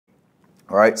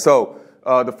All right, so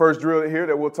the first drill here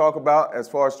that we'll talk about as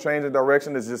far as changing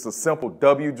direction is just a simple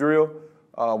W drill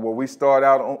where we start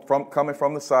out coming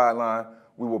from the sideline.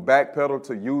 We will backpedal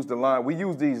to use the line. We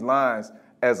use these lines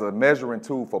as a measuring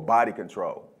tool for body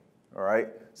control. All right,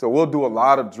 so we'll do a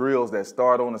lot of drills that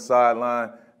start on the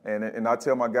sideline. And I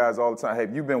tell my guys all the time, hey,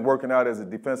 if you've been working out as a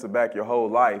defensive back your whole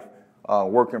life,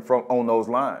 working on those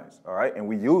lines, all right? And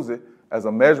we use it as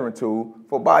a measuring tool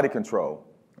for body control,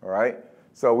 all right?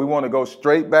 So we want to go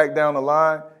straight back down the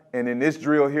line. And in this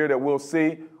drill here that we'll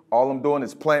see, all I'm doing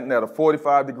is planting at a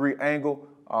 45-degree angle.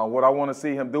 What I want to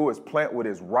see him do is plant with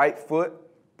his right foot,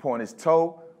 point his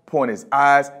toe, point his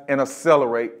eyes, and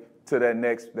accelerate to that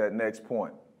next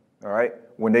point, all right?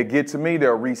 When they get to me,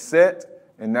 they'll reset.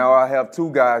 And now I have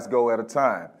two guys go at a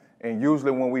time. And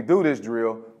usually when we do this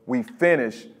drill, we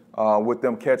finish with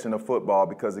them catching the football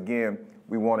because, again,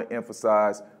 we want to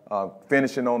emphasize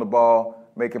finishing on the ball,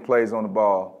 making plays on the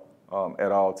ball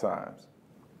at all times.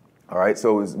 All right,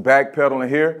 so he's backpedaling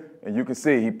here, and you can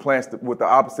see he plants with the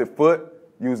opposite foot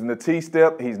using the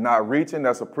T-step. He's not reaching.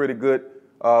 That's a pretty good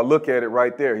look at it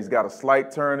right there. He's got a slight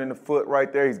turn in the foot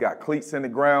right there. He's got cleats in the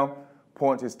ground.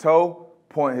 Point his toe,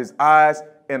 point his eyes,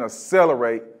 and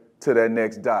accelerate to that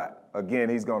next dot. Again,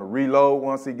 he's going to reload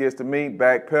once he gets to me,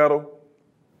 backpedal,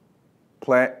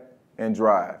 plant, and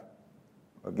drive.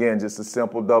 Again, just a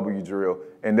simple W drill.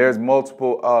 And there's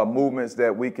multiple movements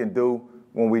that we can do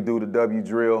when we do the W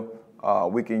drill.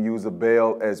 We can use a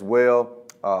bail as well,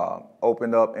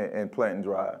 open up and plant and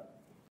drive.